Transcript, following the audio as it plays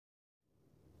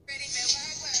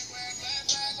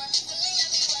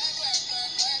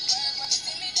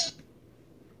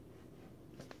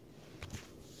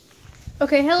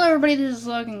Okay, hello everybody, this is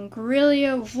Logan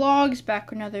Grillo Vlogs,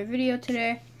 back with another video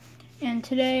today. And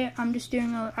today I'm just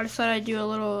doing I decided I'd do a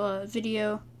little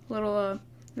video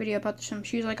about some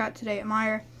shoes I got today at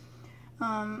Meijer.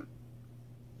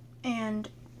 And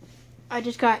I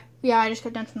just got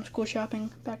done from school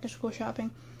shopping, back to school shopping.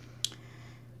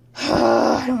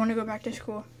 I don't want to go back to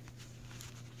school.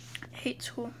 I hate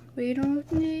school. We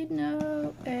don't need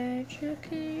no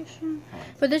education.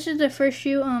 But this is the first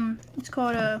shoe. It's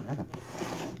called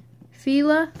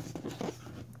Fila,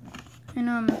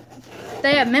 and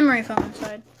they have memory foam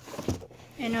inside.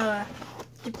 And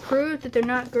to prove that they're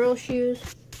not girl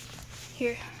shoes,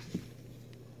 here.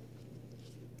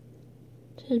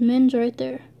 It says men's right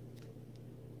there.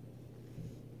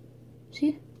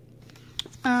 See?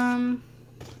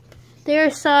 They're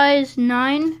size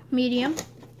 9 medium.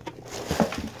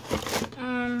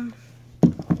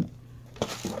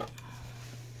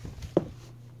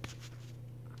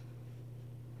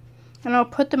 And I'll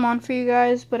put them on for you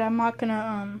guys, but I'm not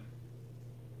gonna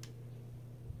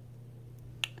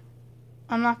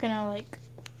like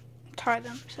tie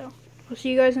them. So we'll see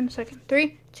you guys in a second.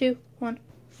 3, 2, 1.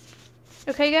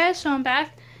 Okay, guys, so I'm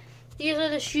back. These are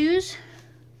the shoes.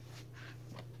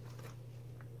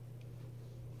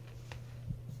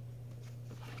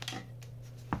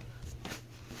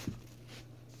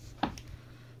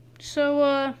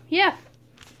 So yeah,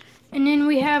 and then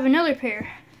we have another pair.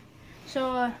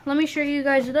 So let me show you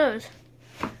guys those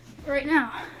right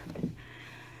now.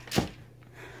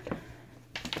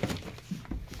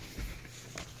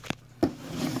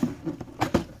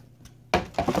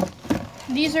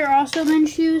 These are also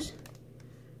men's shoes.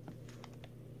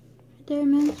 Right there,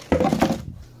 men's.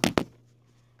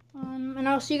 And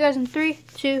I'll see you guys in 3,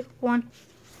 2, 1.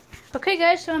 Okay,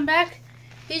 guys, so I'm back.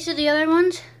 These are the other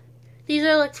ones. These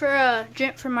are like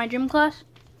for my gym class.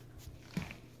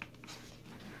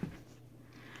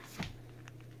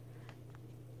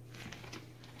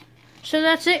 So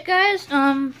that's it, guys.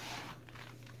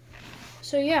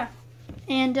 So yeah,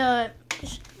 and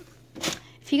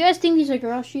if you guys think these are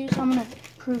girl shoes,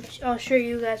 I'll show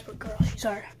you guys what girl shoes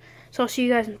are. So I'll see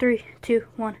you guys in 3, 2,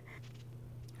 1.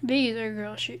 These are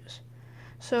girl shoes.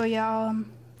 So yeah, I'll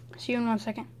see you in 1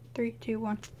 second. 3, 2,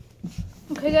 1.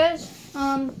 Okay, guys.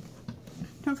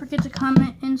 Don't forget to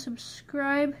comment and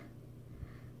subscribe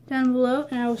down below,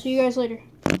 and I will see you guys later.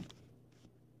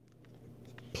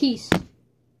 Peace. I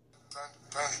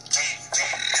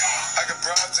got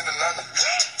broads in Atlanta.